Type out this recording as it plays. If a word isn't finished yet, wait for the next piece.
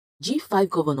G5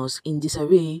 governors in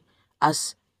disarray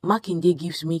as Makinde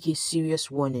gives Wike serious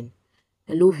warning.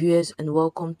 Hello viewers and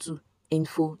welcome to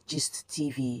Info Gist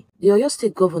TV. The Oyo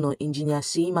State Governor Engineer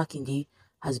Seyi Makinde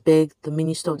has begged the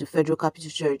Minister of the Federal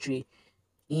Capital Territory,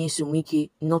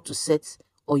 Wike, not to set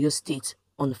Oyo State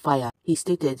on fire. He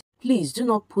stated, "Please do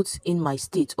not put in my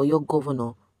state or your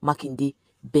governor," Makinde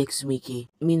begs Wike.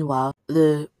 Meanwhile,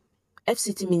 the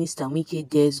FCT Minister Wike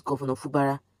dares Governor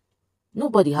Fubara.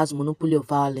 "Nobody has monopoly of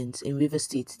violence in River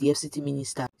State," the FCT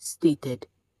minister stated.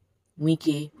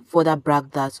 Wike further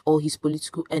bragged that all his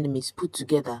political enemies put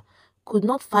together could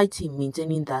not fight him,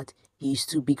 maintaining that he is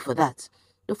too big for that.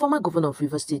 The former governor of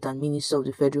River State and Minister of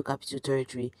the Federal Capital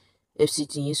Territory,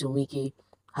 FCT Wike,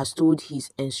 has told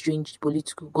his estranged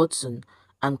political godson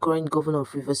and current governor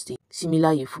of River State,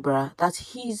 Seyi Fubara, that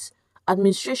his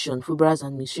administration, Fubara's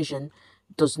administration,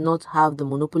 does not have the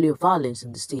monopoly of violence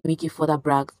in the state. Wike further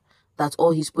bragged that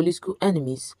all his political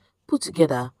enemies put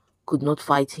together could not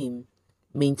fight him,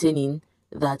 maintaining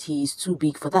that he is too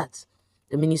big for that.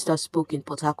 The minister spoke in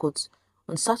Port Harcourt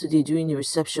on Saturday during a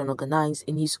reception organized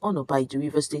in his honor by the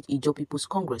River State Ijaw People's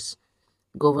Congress.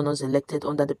 Governors elected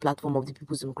under the platform of the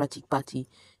People's Democratic Party,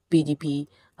 PDP,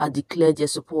 had declared their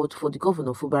support for the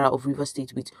governor Fubara of River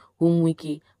State, with whom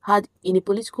Wike had in a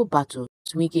political battle.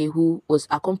 Wike, who was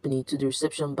accompanied to the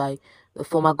reception by the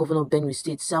former governor of Benue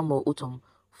State, Samuel Otom,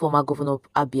 former governor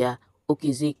of Abia,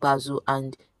 Okezie Ikpeazu,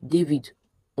 and David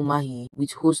Umahi,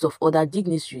 with host of other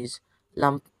dignitaries,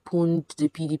 lampooned the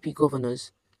PDP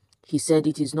governors. He said,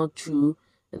 "It is not true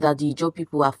that the Ijaw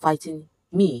people are fighting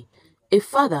me. A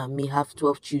father may have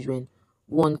 12 children.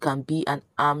 One can be an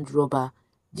armed robber.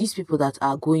 These people that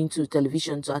are going to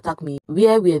television to attack me,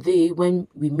 where were they when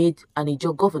we made an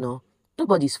Ijaw governor?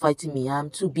 Nobody's fighting me.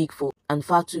 I'm too big for, and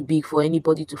far too big for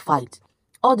anybody to fight.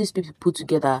 All these people put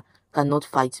together cannot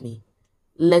fight me.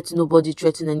 Let nobody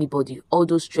threaten anybody. All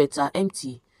those threats are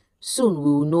empty. Soon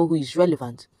we will know who is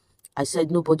relevant. I said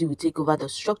nobody will take over the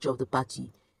structure of the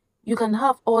party. You can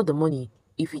have all the money.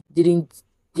 If it didn't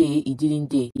day, it didn't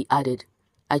day," he added.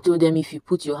 "I told them if you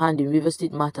put your hand in River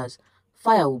State matters,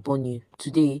 fire will burn you.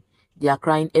 Today, they are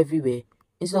crying everywhere.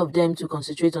 Instead of them to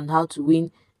concentrate on how to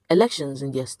win elections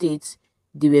in their states,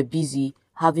 they were busy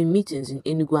having meetings in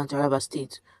Enugu and Taraba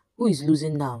State. Who is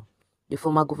losing now?" The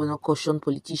former governor cautioned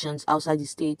politicians outside the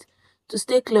state to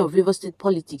stay clear of River State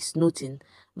politics, noting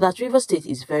that River State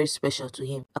is very special to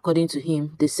him. According to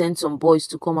him, they sent some boys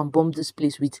to come and bomb this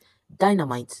place with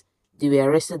dynamite. They were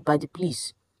arrested by the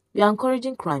police. "We are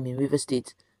encouraging crime in River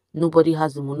State. Nobody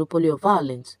has the monopoly of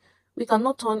violence. We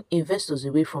cannot turn investors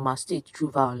away from our state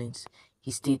through violence,"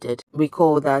 he stated.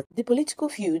 Recall that the political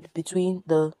feud between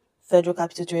the Federal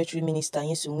Capital Territory Minister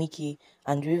Wike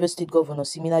and River State Governor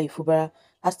Seyi Fubara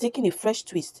has taken a fresh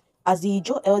twist as the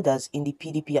Ijaw elders in the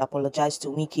PDP apologized to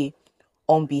Wike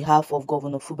on behalf of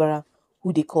Governor Fubara,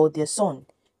 who they called their son.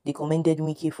 They commended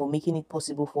Wike for making it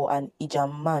possible for an Ijaw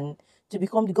man to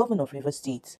become the governor of River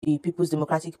State. The People's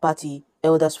Democratic Party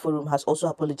Elders Forum has also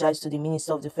apologized to the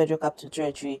Minister of the Federal Capital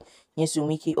Territory,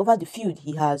 Wike, over the feud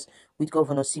he has with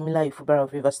Governor Seyi Fubara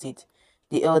of River State.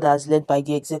 The elders, led by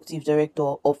the Executive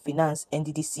Director of Finance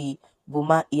NDDC,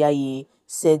 Boma Iyaye,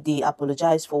 said they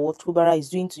apologized for what Fubara is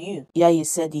doing to you. Iyaye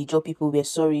said the Ijaw people were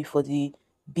sorry for the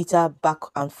bitter back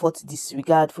and forth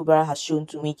disregard Fubara has shown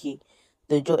to Wike.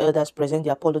 The Ijaw elders present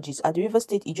their apologies at the River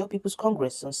State Ijaw People's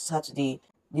Congress on Saturday.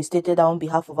 They stated that on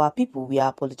behalf of our people, we are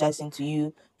apologizing to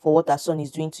you for what our son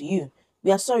is doing to you.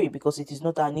 We are sorry because it is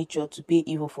not our nature to pay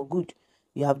evil for good.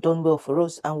 You have done well for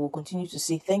us and will continue to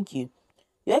say thank you.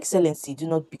 Your Excellency, do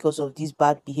not, because of this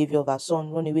bad behavior of our son,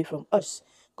 run away from us.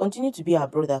 Continue to be our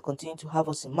brother, continue to have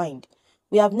us in mind.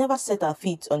 We have never set our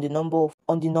feet on the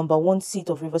number one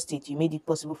seat of River State. You made it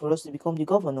possible for us to become the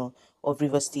governor of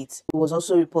River State." It was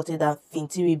also reported that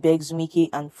Fintiri begs Wike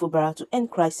and Fubara to end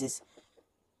crisis.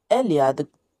 Earlier, it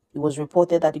was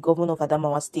reported that the governor of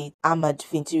Adamawa State, Ahmad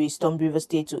Fintiri, stormed River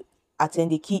State to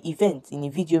attend a key event. In a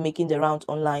video making the rounds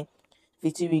online,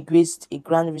 Fintiri graced a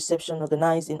grand reception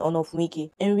organized in honor of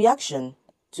Wike. In reaction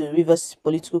to Rivers'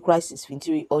 political crisis,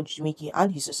 Fintiri urged Wike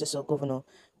and his successor, Governor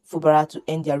Fubara, to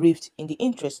end their rift in the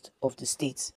interest of the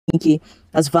state. Wike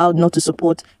has vowed not to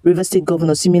support River State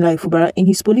Governor Seyi Fubara in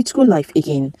his political life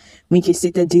again. Wike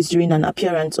stated this during an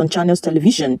appearance on Channels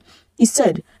Television. He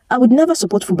said, "I would never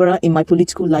support Fubara in my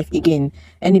political life again.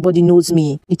 Anybody knows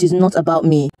me. It is not about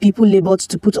me. People labored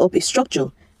to put up a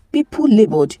structure. People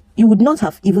labored. You would not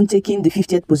have even taken the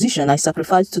 50th position. I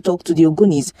sacrificed to talk to the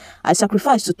Ogonis. I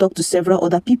sacrificed to talk to several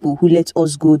other people who let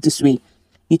us go this way.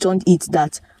 You turned it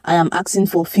that I am asking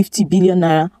for 50 billion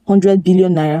naira, 100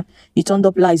 billion naira. You turned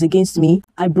up lies against me.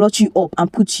 I brought you up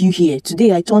and put you here.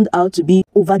 Today I turned out to be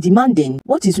over demanding.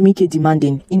 What is Wike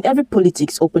demanding? In every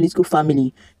politics or political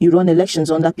family, you run elections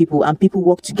under people and people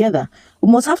work together. We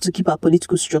must have to keep our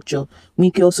political structure.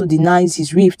 Wike also denies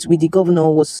his rift with the governor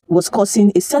was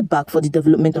causing a setback for the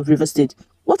development of River State.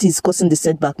 What is causing the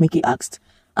setback? Wike asked.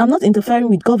 I'm not interfering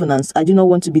with governance. I do not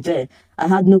want to be there. I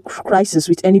had no crisis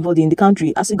with anybody in the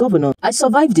country. As a governor, I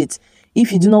survived it.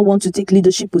 If you do not want to take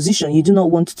leadership position, you do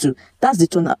not want to. That's the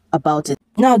tone about it.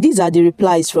 Now, these are the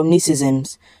replies from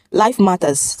Nisisms. Life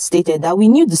Matters stated that we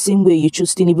knew the same way you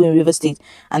chose Tinubu in River State,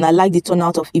 and I like the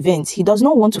turnout of events. He does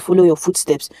not want to follow your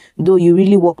footsteps, though you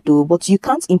really walk though, but you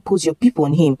can't impose your people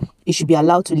on him. He should be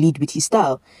allowed to lead with his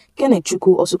style. Kenneth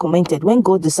Chukwu also commented, when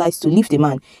God decides to lift a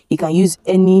man, he can use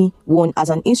anyone as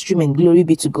an instrument. Glory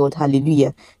be to God.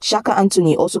 Hallelujah. Shaka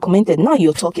Anthony also commented, now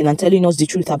you're talking and telling us the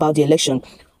truth about the election.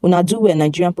 Una do well,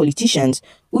 Nigerian politicians.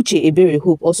 Uche Ebere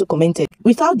Hope also commented,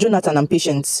 without Jonathan and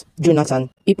Patience, Jonathan,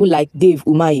 people like Dave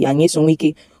Umahi and Nyesom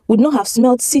Wike would not have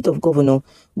smelled seat of governor.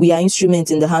 We are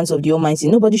instruments in the hands of the Almighty.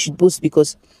 Nobody should boast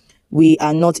because we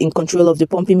are not in control of the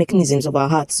pumping mechanisms of our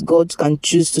hearts. God can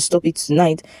choose to stop it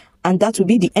tonight, and that will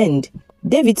be the end.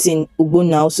 Davidson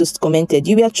Ugbonna also commented,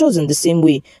 you were chosen the same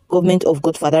way. Government of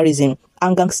godfatherism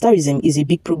and gangsterism is a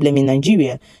big problem in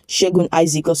Nigeria. Shegun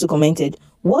Isaac also commented,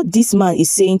 what this man is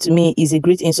saying to me is a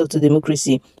great insult to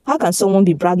democracy. How can someone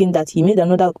be bragging that he made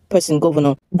another person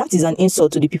governor? That is an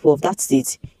insult to the people of that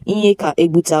state. Inyeka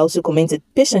Egbuta also commented,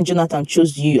 Patient Jonathan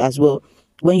chose you as well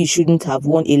when you shouldn't have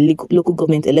won a local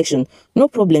government election. No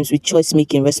problems with choice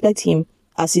making. Respect him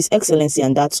as His Excellency,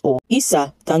 and that's all.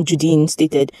 Issa Tanjudeen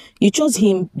stated, you chose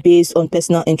him based on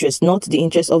personal interest, not the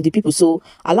interest of the people, so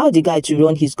allow the guy to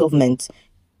run his government.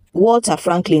 Walter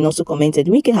Franklin also commented,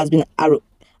 Wike has been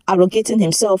arrogating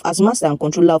himself as master and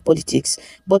controller of politics,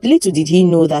 but little did he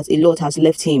know that a lot has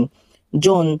left him.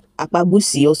 John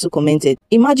Akpabusi also commented,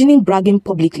 imagining bragging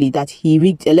publicly that he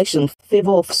rigged election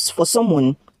for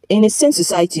someone. In a sane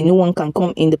society, no one can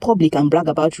come in the public and brag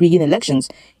about rigging elections.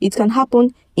 It can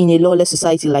happen in a lawless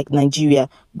society like Nigeria.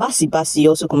 Basi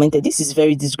also commented, this is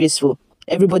very disgraceful.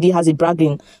 Everybody has a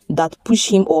bragging that push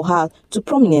him or her to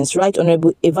prominence. Right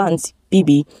Honorable Evans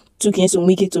Bibi took Nyesom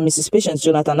Wike to Mrs. Patience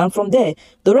Jonathan, and from there,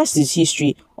 the rest is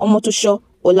history. Omotosho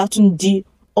Olatunji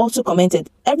also commented,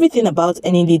 everything about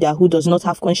any leader who does not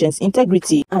have conscience,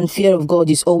 integrity, and fear of God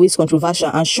is always controversial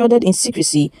and shrouded in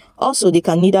secrecy. Also, they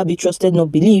can neither be trusted nor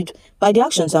believed by the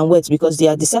actions and words because they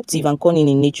are deceptive and cunning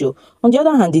in nature. On the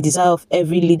other hand, the desire of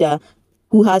every leader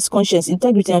who has conscience,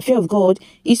 integrity, and fear of God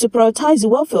is to prioritize the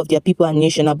welfare of their people and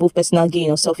nation above personal gain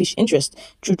or selfish interest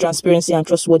through transparency and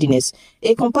trustworthiness.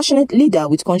 A compassionate leader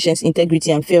with conscience,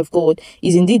 integrity, and fear of God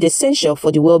is indeed essential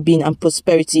for the well-being and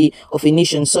prosperity of a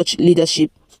nation. Such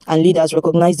leadership and leaders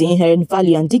recognize the inherent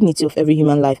value and dignity of every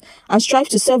human life and strive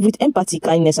to serve with empathy,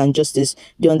 kindness, and justice.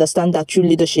 They understand that true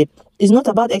leadership is not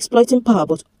about exploiting power,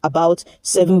 but about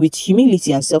serving with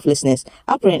humility and selflessness.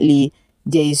 Apparently,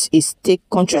 there is a stark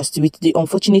contrast with the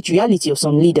unfortunate reality of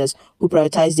some leaders who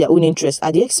prioritize their own interests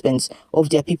at the expense of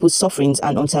their people's sufferings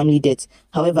and untimely death.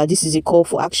 However, this is a call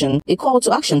to action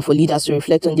for leaders to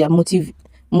reflect on their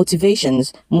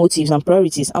motivations, motives, and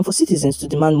priorities, and for citizens to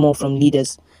demand more from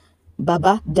leaders.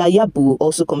 Baba Dayabu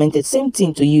also commented, same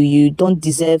thing to you. You don't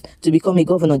deserve to become a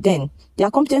governor then. There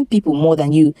are competent people more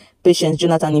than you. Patience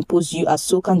Jonathan imposed you as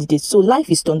sole candidate, so life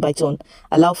is turn by turn.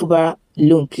 Allow Fubara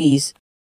alone, please.